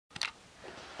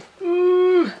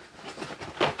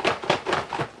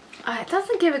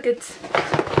doesn't give a good... It's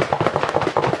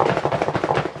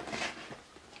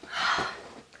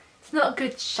not a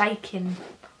good shaking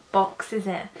box, is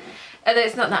it? Although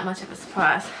it's not that much of a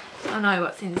surprise. I know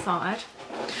what's inside.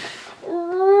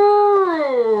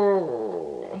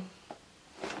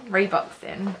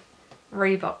 Reboxing.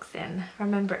 Reboxing.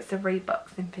 Remember, it's a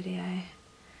reboxing video.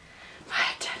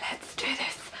 Right, let's do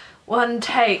this. One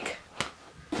take.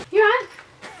 You right?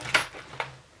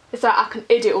 It's like I can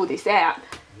edit all this out.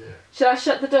 Yeah. Should I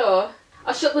shut the door?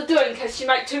 I'll shut the door in case you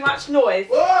make too much noise.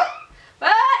 What?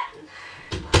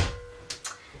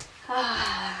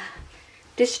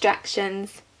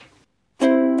 Distractions.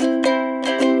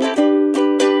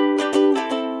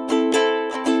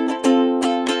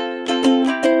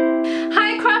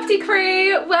 Hi crafty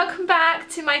crew, welcome back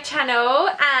to my channel,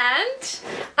 and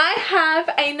I have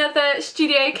another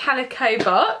Studio Calico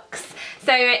box.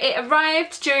 So it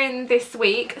arrived during this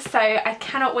week, so I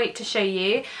cannot wait to show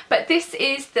you. But this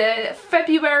is the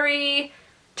February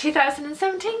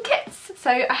 2017 kits,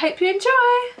 so I hope you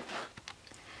enjoy.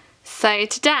 So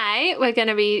today we're going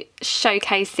to be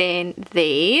showcasing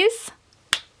these.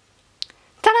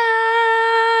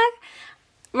 Ta-da!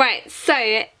 Right, so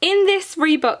in this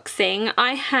reboxing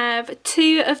I have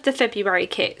two of the February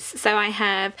kits. So I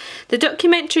have the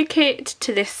documentary kit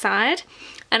to this side,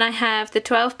 and I have the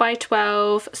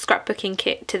 12x12 scrapbooking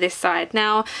kit to this side.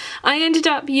 Now, I ended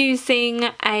up using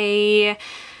a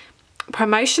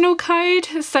promotional code,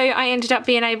 so I ended up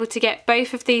being able to get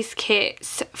both of these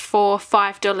kits for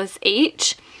 $5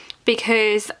 each,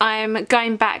 because I'm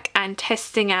going back and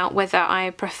testing out whether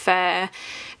I prefer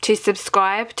to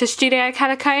subscribe to Studio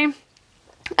Calico.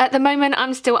 At the moment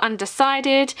I'm still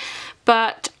undecided,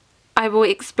 but I will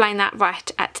explain that right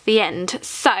at the end.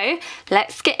 So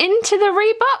let's get into the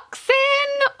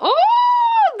reboxing.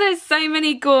 Oh, there's so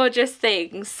many gorgeous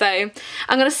things. So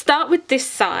I'm going to start with this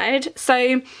side.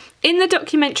 So in the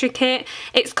documentary kit,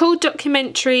 it's called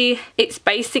documentary. It's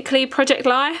basically Project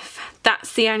Life.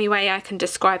 That's the only way I can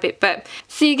describe it. But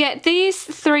so you get these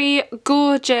three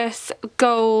gorgeous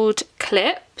gold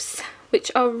clips,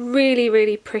 which are really,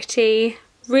 really pretty.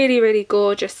 Really, really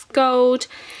gorgeous gold.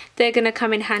 They're going to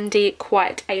come in handy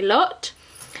quite a lot.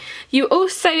 You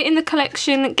also in the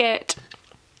collection get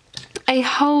a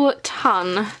whole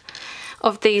ton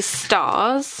of these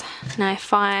stars. Now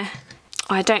if I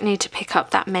don't need to pick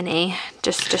up that many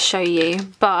just to show you,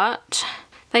 but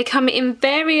they come in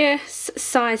various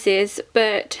sizes,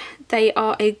 but they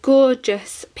are a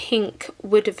gorgeous pink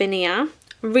wood veneer.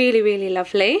 Really, really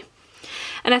lovely.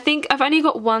 And I think I've only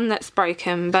got one that's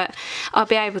broken, but I'll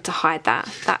be able to hide that.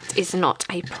 That is not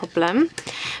a problem.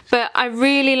 But I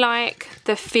really like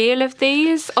the feel of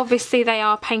these. Obviously they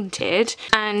are painted,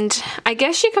 and I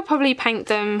guess you could probably paint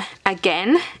them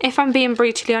again, if I'm being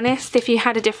brutally honest. If you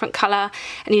had a different colour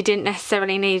and you didn't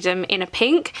necessarily need them in a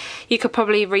pink, you could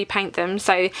probably repaint them.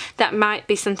 So that might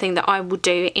be something that I will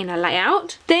do in a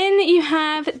layout. Then you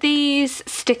have these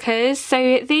stickers.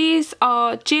 So these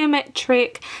are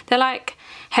geometric. They're like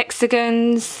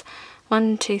hexagons.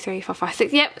 1, 2, 3, 4, 5,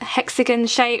 6. Yep, hexagon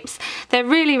shapes. They're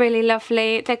really, really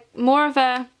lovely. They're more of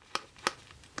a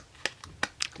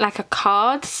like a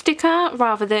card sticker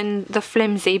rather than the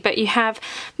flimsy, but you have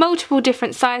multiple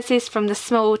different sizes from the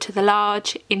small to the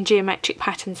large in geometric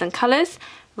patterns and colours.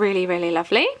 Really, really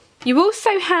lovely. You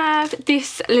also have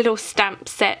this little stamp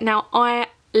set. Now I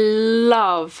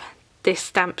love this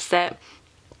stamp set.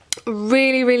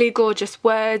 Really, really gorgeous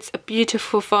words, a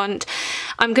beautiful font.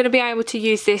 I'm going to be able to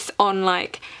use this on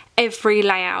like every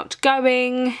layout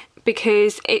going,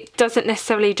 because it doesn't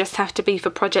necessarily just have to be for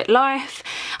Project Life.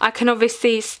 I can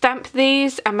obviously stamp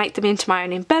these and make them into my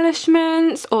own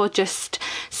embellishments, or just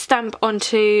stamp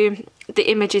onto the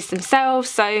images themselves.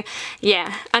 So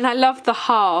yeah, and I love the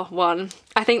ha one.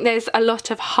 I think there's a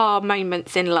lot of ha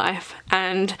moments in life,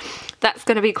 and that's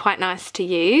going to be quite nice to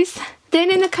use. Then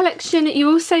in the collection you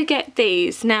also get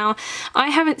these. Now I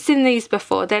haven't seen these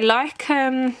before. They're like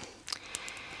I'd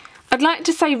like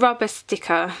to say rubber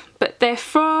sticker, but they're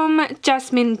from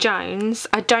Jasmine Jones.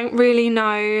 I don't really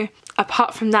know,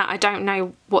 apart from that I don't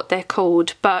know what they're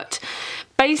called, but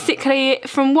basically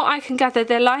from what I can gather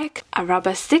they're like a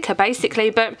rubber sticker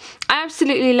basically. But I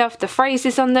absolutely love the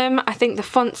phrases on them. I think the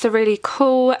fonts are really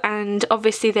cool, and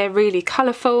obviously they're really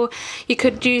colourful. You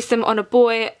could use them on a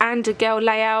boy and a girl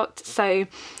layout, so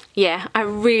yeah, I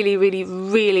really, really,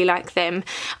 really like them.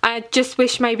 I just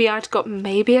wish maybe I'd got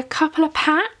maybe a couple of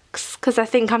packs, because I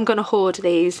think I'm going to hoard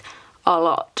these a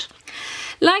lot.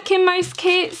 Like in most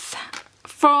kits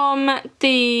from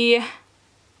the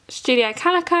Studio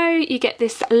Calico, you get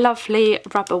this lovely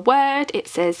rubber word. It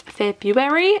says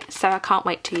February, so I can't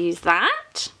wait to use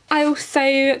that. I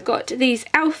also got these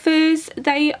alphas.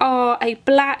 They are a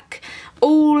black,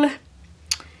 all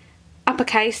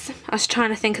uppercase. I was trying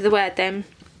to think of the word then.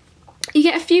 You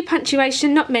get a few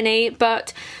punctuation, not many,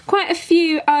 but quite a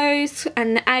few O's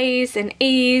and A's and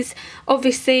E's.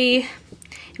 Obviously,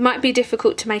 it might be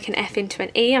difficult to make an F into an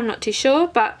E, I'm not too sure,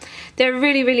 but they're a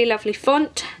really, really lovely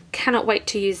font. Cannot wait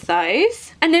to use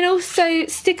those. And then also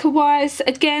sticker wise,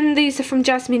 again, these are from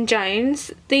Jasmine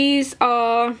Jones. These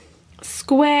are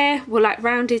square, well, like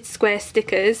rounded square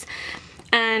stickers,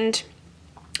 and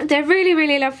they're really,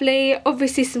 really lovely.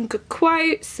 Obviously some good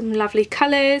quotes, some lovely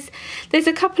colours. There's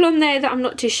a couple on there that I'm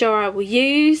not too sure I will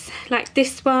use, like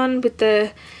this one with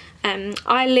the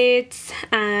eyelids,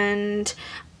 and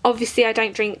obviously I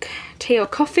don't drink tea or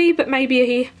coffee, but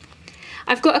maybe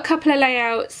I've got a couple of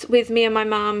layouts with me and my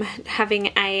mum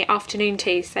having a afternoon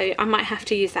tea, so I might have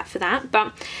to use that for that.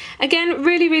 But again,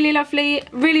 really, really lovely,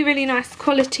 really, really nice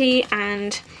quality,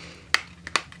 and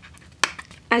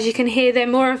as you can hear, they're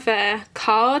more of a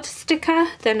card sticker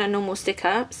than a normal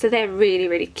sticker, so they're really,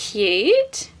 really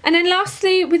cute. And then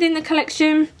lastly, within the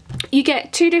collection, you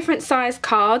get two different size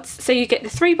cards. So you get the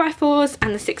 3x4s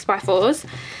and the 6x4s.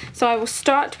 So I will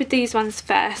start with these ones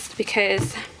first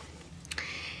because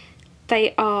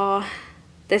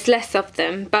there's less of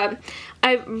them, but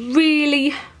I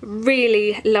really,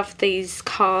 really love these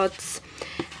cards.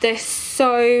 They're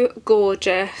so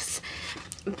gorgeous.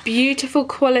 Beautiful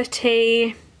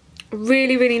quality,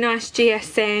 really, really nice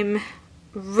GSM,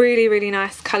 really, really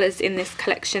nice colours in this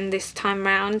collection this time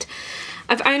round.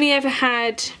 I've only ever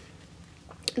had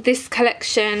this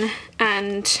collection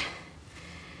and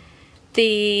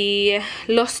the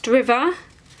Lost River,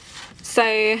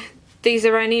 so these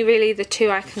are only really the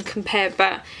two I can compare,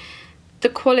 but the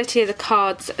quality of the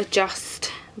cards are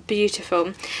just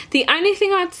beautiful. The only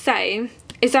thing I'd say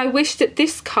is I wish that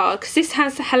this card, because this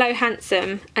has Hello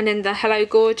Handsome and then the Hello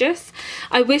Gorgeous,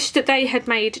 I wish that they had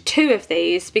made two of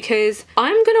these, because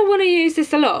I'm going to want to use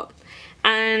this a lot,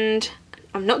 and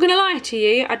I'm not going to lie to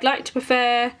you, I'd like to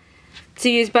prefer to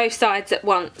use both sides at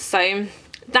once, so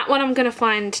that one I'm going to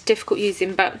find difficult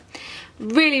using, but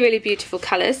really, really beautiful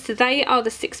colours. So they are the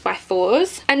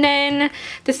 6x4s, and then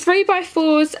the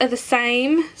 3x4s are the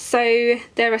same, so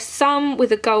there are some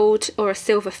with a gold or a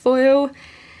silver foil.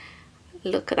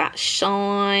 Look at that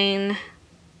shine.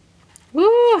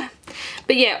 Woo!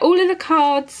 But yeah, all of the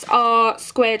cards are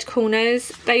squared corners.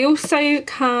 They also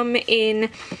come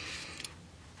in,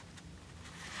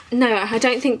 no, I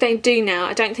don't think they do now.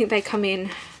 I don't think they come in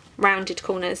rounded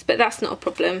corners, but that's not a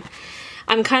problem.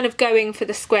 I'm kind of going for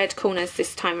the squared corners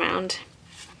this time round.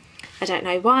 I don't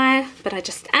know why, but I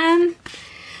just am.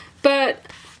 But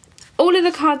all of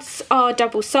the cards are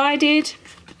double-sided,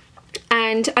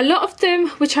 and a lot of them,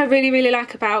 which I really, really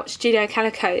like about Studio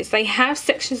Calico, is they have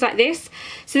sections like this.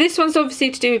 So this one's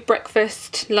obviously to do with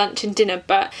breakfast, lunch and dinner,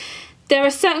 but there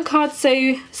are certain cards,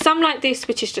 so some like this,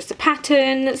 which is just a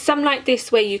pattern, some like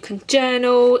this where you can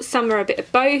journal, some are a bit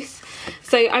of both.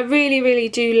 So I really, really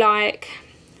do like,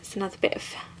 there's another bit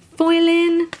of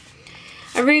foiling.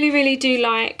 I really, really do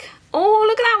like, oh,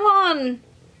 look at that one.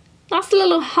 That's the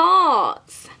little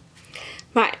hearts.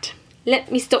 Right,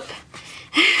 let me stop.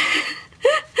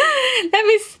 Let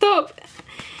me stop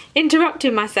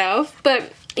interrupting myself.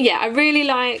 But yeah, I really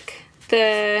like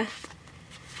the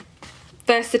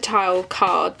versatile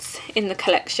cards in the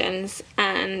collections,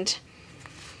 and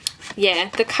yeah,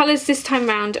 the colours this time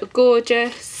round are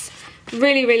gorgeous,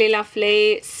 really, really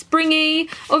lovely, springy.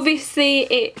 Obviously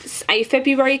it's a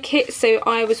February kit, so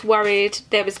I was worried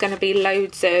there was going to be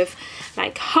loads of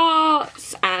like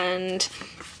hearts and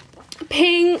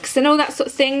pinks and all that sort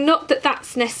of thing. Not that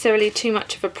that's necessarily too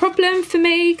much of a problem for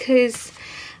me, because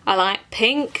I like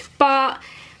pink, but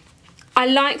I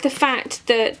like the fact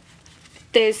that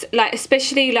there's like,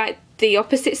 especially like the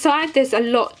opposite side, there's a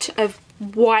lot of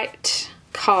white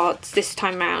cards this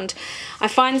time round. I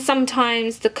find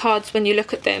sometimes the cards, when you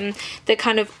look at them, they're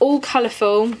kind of all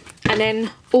colourful and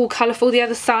then all colourful the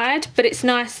other side, but it's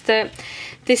nice that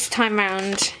this time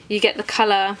round you get the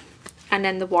colour and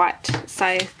then the white.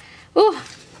 So oh,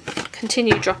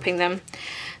 continue dropping them.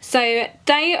 So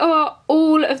they are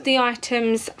all of the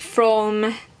items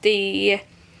from the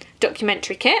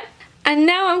documentary kit. And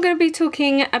now I'm going to be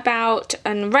talking about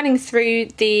and running through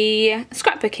the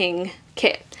scrapbooking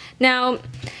kit. Now,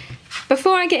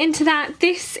 before I get into that,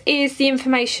 this is the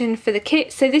information for the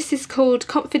kit. So this is called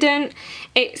Confident.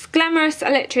 It's glamorous,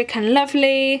 electric and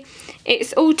lovely.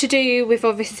 It's all to do with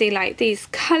obviously like these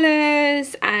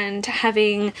colours and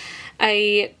having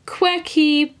a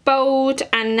quirky, bold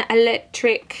and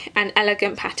electric and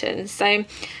elegant pattern. So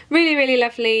really, really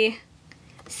lovely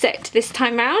set this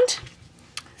time round.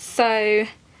 So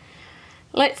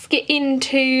let's get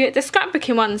into the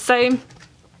scrapbooking one. So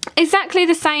exactly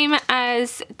the same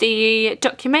as the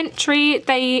documentary,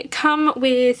 they come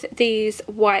with these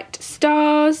white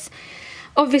stars.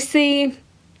 Obviously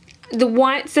the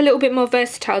white's a little bit more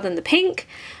versatile than the pink,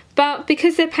 but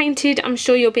because they're painted, I'm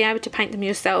sure you'll be able to paint them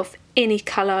yourself any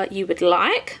colour you would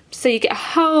like. So you get a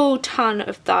whole ton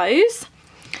of those.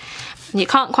 You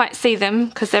can't quite see them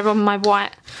because they're on my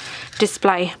white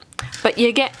display, but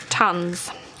you get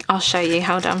tons. I'll show you,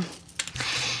 hold on.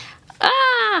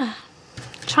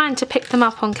 Trying to pick them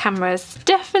up on camera is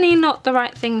definitely not the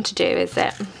right thing to do, is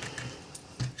it?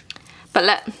 But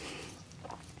look,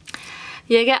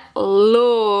 you get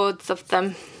loads of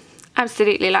them,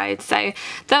 absolutely loads, so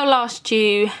they'll last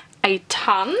you a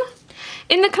ton.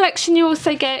 In the collection you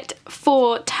also get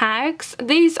 4 tags.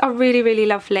 These are really, really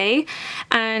lovely,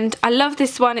 and I love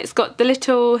this one. It's got the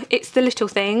little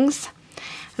things,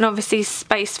 and obviously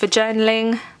space for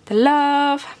journaling, the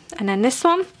love, and then this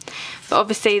one. But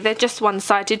obviously they're just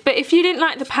one-sided, but if you didn't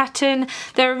like the pattern,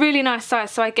 they're a really nice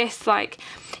size, so I guess like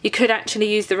you could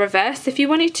actually use the reverse if you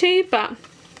wanted to, but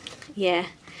yeah,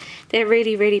 they're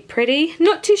really, really pretty.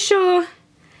 Not too sure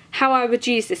how I would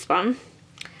use this one.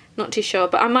 Not too sure,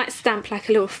 but I might stamp like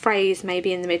a little phrase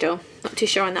maybe in the middle. Not too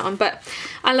sure on that one, but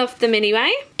I love them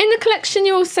anyway. In the collection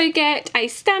you also get a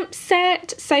stamp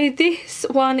set. So this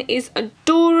one is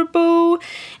adorable.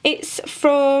 It's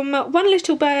from One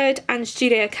Little Bird and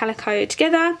Studio Calico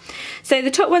together. So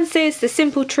the top one says The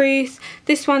Simple Truth.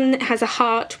 This one has a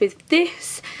heart with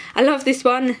this. I love this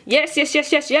one. Yes, yes,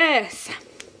 yes, yes, yes.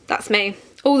 That's me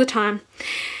all the time.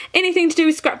 Anything to do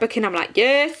with scrapbooking, I'm like,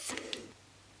 yes.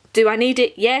 Do I need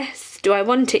it? Yes. Do I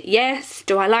want it? Yes.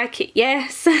 Do I like it?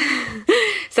 Yes. So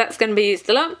that's going to be used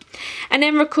a lot. And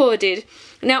then recorded.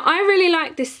 Now I really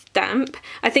like this stamp.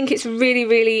 I think it's really,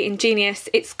 really ingenious.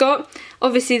 It's got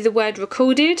obviously the word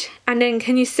recorded, and then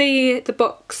can you see the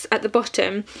box at the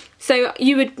bottom? So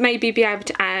you would maybe be able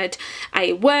to add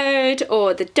a word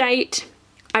or the date.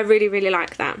 I really, really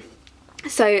like that.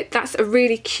 So that's a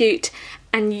really cute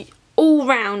and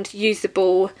all-round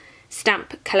usable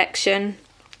stamp collection.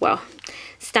 Well,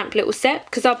 stamp little set,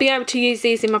 because I'll be able to use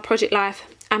these in my Project Life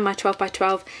and my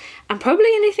 12x12 and probably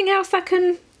anything else I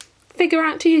can figure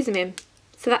out to use them in.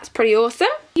 So that's pretty awesome.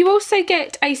 You also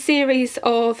get a series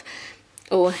of,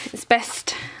 or it's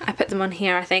best I put them on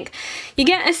here, I think. You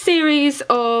get a series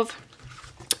of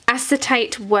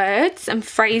acetate words and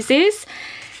phrases.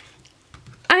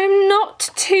 I'm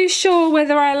not too sure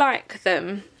whether I like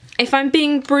them. If I'm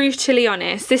being brutally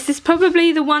honest, this is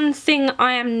probably the one thing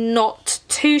I am not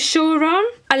too sure on.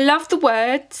 I love the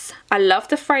words, I love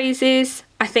the phrases,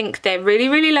 I think they're really,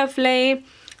 really lovely,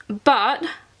 but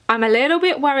I'm a little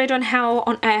bit worried on how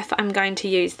on earth I'm going to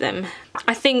use them.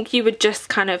 I think you would just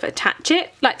kind of attach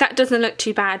it. Like, that doesn't look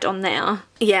too bad on there.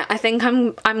 Yeah, I think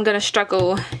I'm gonna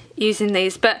struggle using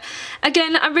these, but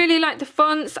again, I really like the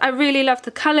fonts, I really love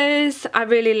the colours, I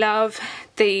really love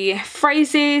the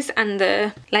phrases and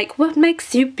the like, what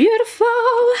makes you beautiful.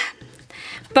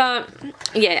 But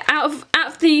yeah, out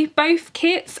of the both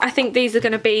kits, I think these are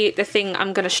going to be the thing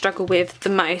I'm going to struggle with the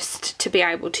most to be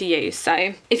able to use.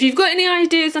 So if you've got any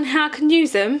ideas on how I can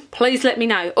use them, please let me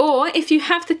know. Or if you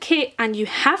have the kit and you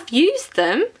have used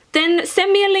them, then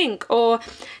send me a link or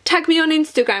tag me on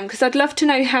Instagram, because I'd love to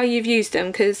know how you've used them,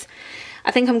 because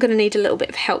I think I'm going to need a little bit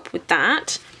of help with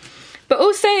that. But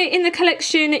also in the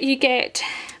collection you get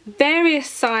various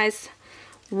size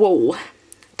wall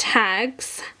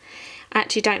tags. I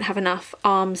actually don't have enough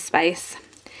arm space.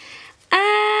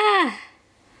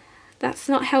 That's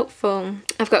not helpful.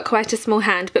 I've got quite a small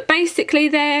hand, but basically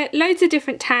there are loads of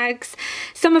different tags.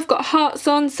 Some have got hearts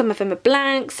on, some of them are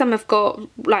blank, some have got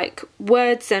like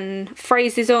words and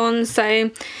phrases on, so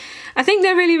I think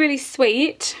they're really, really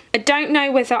sweet. I don't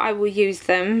know whether I will use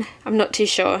them. I'm not too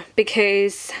sure,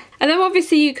 because although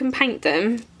obviously you can paint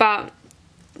them, but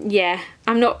yeah,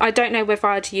 I don't know whether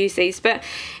I'd use these, but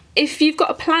if you've got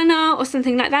a planner or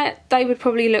something like that, they would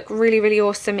probably look really, really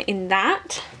awesome in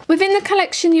that. Within the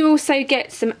collection you also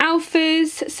get some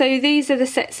alphas. So these are the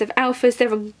sets of alphas.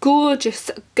 They're a gorgeous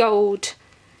gold,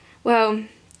 well,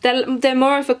 they're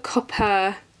more of a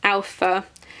copper alpha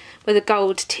with a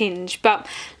gold tinge, but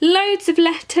loads of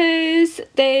letters.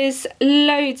 There's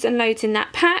loads and loads in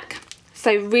that pack,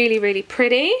 so really, really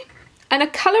pretty. And a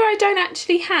colour I don't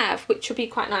actually have, which will be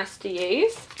quite nice to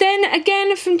use. Then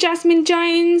again from Jasmine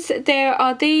Jones, there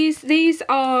are these. These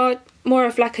are more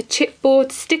of like a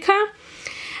chipboard sticker,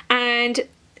 and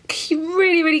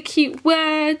really, really cute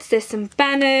words. There's some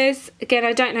banners. Again,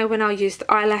 I don't know when I'll use the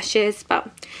eyelashes, but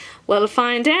we'll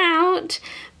find out.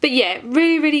 But yeah,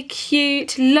 really, really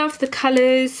cute. Love the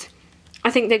colours. I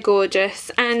think they're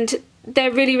gorgeous, and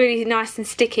they're really, really nice and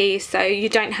sticky, so you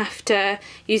don't have to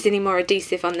use any more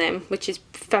adhesive on them, which is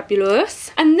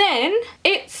fabulous. And then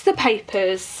it's the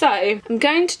papers. So I'm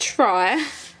going to try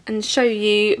and show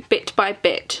you bit by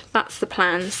bit. That's the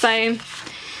plan. So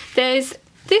there's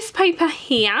this paper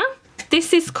here.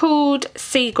 This is called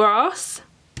Sea Glass,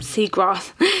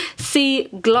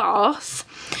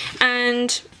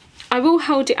 and I will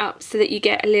hold it up so that you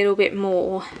get a little bit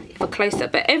more of a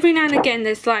close-up. But every now and again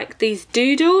there's like these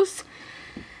doodles,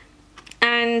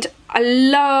 and I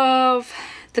love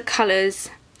the colours.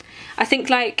 I think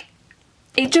like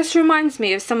it just reminds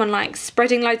me of someone like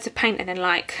spreading loads of paint and then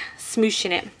like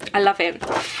smooshing it. I love it.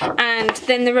 And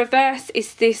then the reverse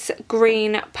is this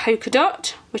green polka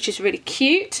dot, which is really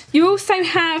cute. You also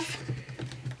have,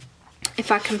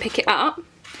 if I can pick it up,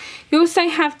 you also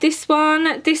have this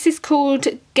one. This is called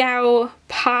Girl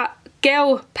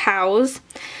Pals.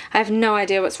 I have no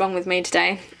idea what's wrong with me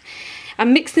today.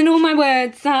 I'm mixing all my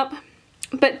words up.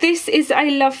 But this is a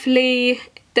lovely,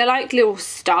 they're like little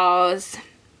stars,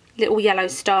 little yellow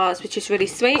stars, which is really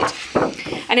sweet.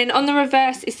 And then on the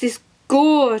reverse is this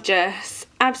gorgeous,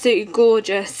 absolutely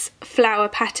gorgeous flower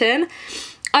pattern.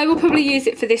 I will probably use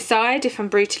it for this side, if I'm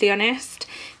brutally honest,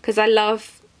 because I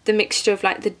love the mixture of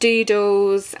like the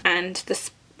doodles and the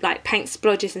like paint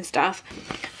splodges and stuff.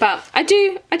 But I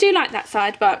do like that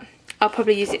side, but I'll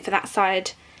probably use it for that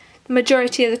side the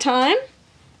majority of the time.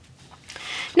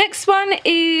 Next one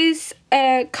is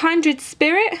a Kindred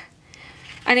Spirit,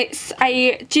 and it's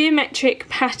a geometric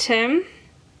pattern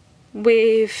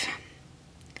with,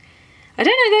 I don't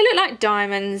know, they look like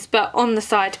diamonds but on the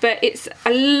side, but it's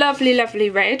a lovely, lovely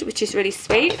red, which is really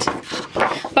sweet.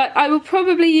 But I will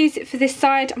probably use it for this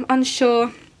side, I'm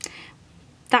unsure.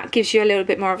 That gives you a little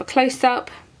bit more of a close-up.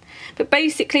 But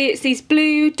basically it's these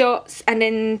blue dots, and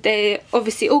then they're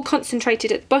obviously all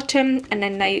concentrated at the bottom, and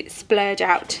then they splurge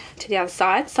out to the other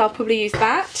side, so I'll probably use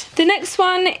that. The next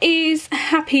one is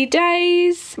Happy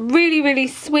Days. Really, really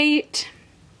sweet.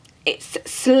 It's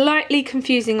slightly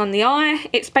confusing on the eye.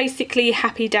 It's basically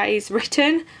Happy Days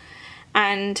written,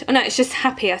 and oh no, it's just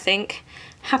happy, I think.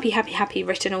 Happy, happy, happy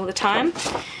written all the time.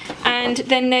 And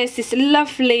then there's this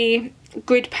lovely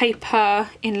grid paper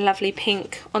in lovely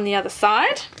pink on the other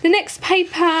side. The next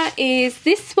paper is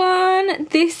this one.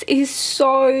 This is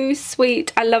so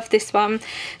sweet. I love this one.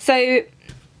 So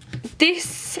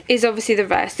this is obviously the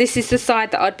reverse. This is the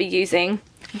side that I'd be using.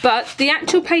 But the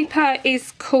actual paper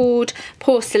is called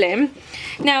Porcelain.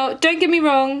 Now, don't get me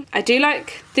wrong, I do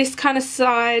like this kind of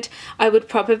side. I would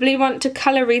probably want to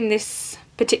colour in this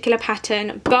particular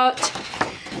pattern, but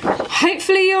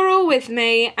hopefully you're all with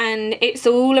me and it's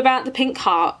all about the pink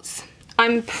hearts.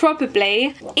 I'm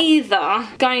probably either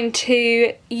going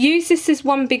to use this as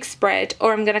one big spread,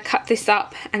 or I'm going to cut this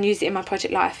up and use it in my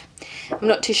project life. I'm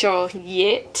not too sure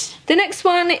yet. The next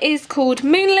one is called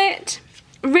Moonlit.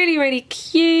 Really, really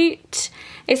cute.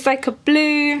 It's like a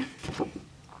blue.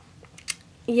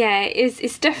 Yeah,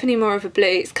 it's definitely more of a blue.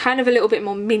 It's kind of a little bit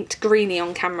more mint greeny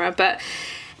on camera, but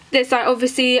there's like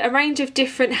obviously a range of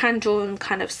different hand-drawn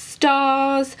kind of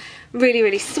stars. Really,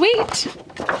 really sweet.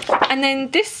 And then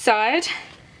this side,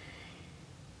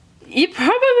 you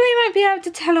probably won't be able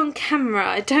to tell on camera.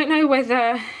 I don't know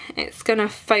whether it's gonna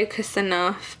focus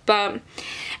enough, but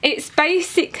it's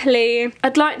basically,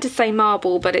 I'd like to say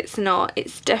marble, but it's not.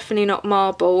 It's definitely not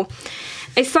marble.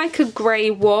 It's like a grey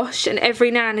wash, and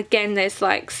every now and again there's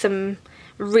like some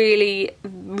really,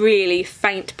 really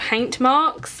faint paint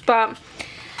marks, but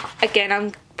again,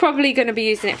 I'm probably going to be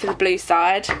using it for the blue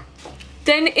side.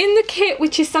 Then in the kit,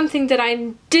 which is something that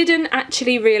I didn't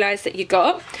actually realise that you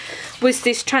got, was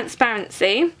this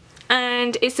transparency,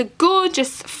 and it's a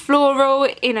gorgeous floral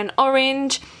in an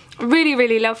orange. Really,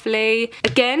 really lovely.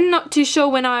 Again, not too sure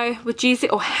when I would use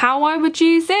it or how I would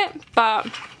use it, but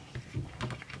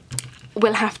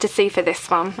we'll have to see for this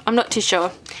one. I'm not too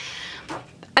sure.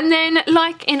 And then,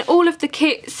 like in all of the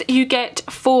kits, you get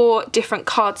 4 different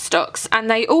cardstocks, and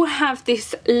they all have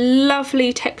this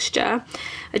lovely texture.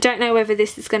 I don't know whether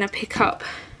this is going to pick up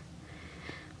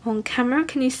on camera.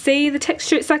 Can you see the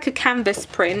texture? It's like a canvas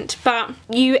print, but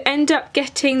you end up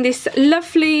getting this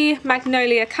lovely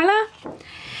magnolia colour.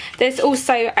 There's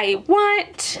also a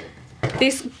white,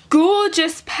 this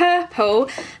gorgeous purple.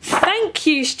 Thank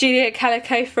you, Studio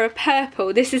Calico, for a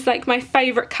purple. This is like my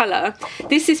favourite colour.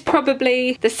 This is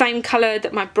probably the same colour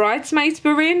that my bridesmaids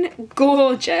were in.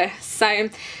 Gorgeous. So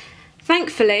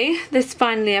thankfully there's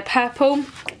finally a purple,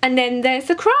 and then there's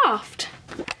a craft.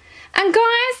 And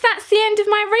guys, that's the end of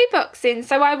my reboxing.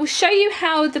 So I will show you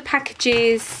how the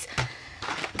packages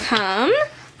come.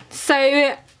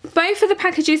 So both of the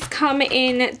packages come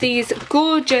in these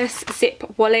gorgeous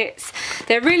zip wallets.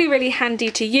 They're really, really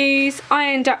handy to use. I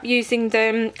end up using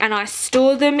them and I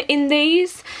store them in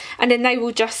these, and then they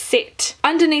will just sit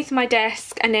underneath my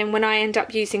desk, and then when I end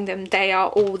up using them they are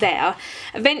all there.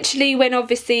 Eventually, when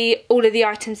obviously all of the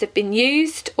items have been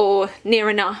used or near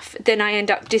enough, then I end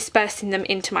up dispersing them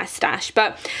into my stash.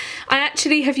 But I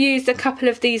actually have used a couple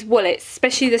of these wallets,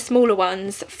 especially the smaller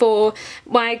ones, for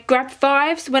my grab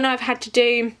fives. When I've had to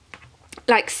do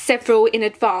like several in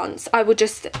advance, I will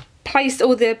just place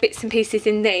all the bits and pieces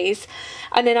in these,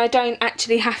 and then I don't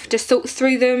actually have to sort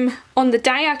through them on the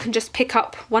day. I can just pick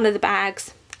up one of the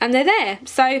bags and they're there.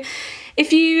 So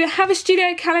if you have a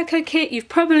Studio Calico kit, you've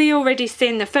probably already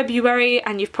seen the February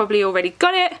and you've probably already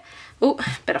got it. Oh,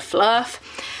 bit of fluff.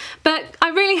 But I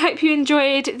really hope you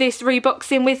enjoyed this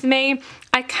reboxing with me.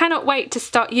 I cannot wait to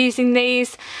start using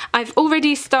these. I've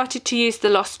already started to use the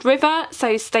Lost River,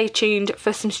 so stay tuned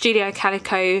for some Studio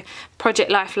Calico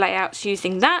Project Life layouts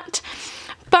using that.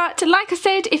 But like I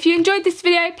said, if you enjoyed this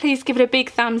video, please give it a big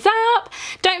thumbs up.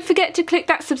 Don't forget to click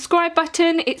that subscribe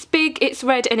button. It's big, it's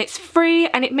red, and it's free,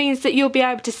 and it means that you'll be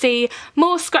able to see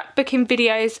more scrapbooking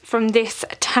videos from this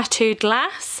tattooed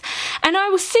lass. And I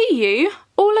will see you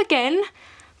all again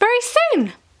very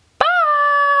soon.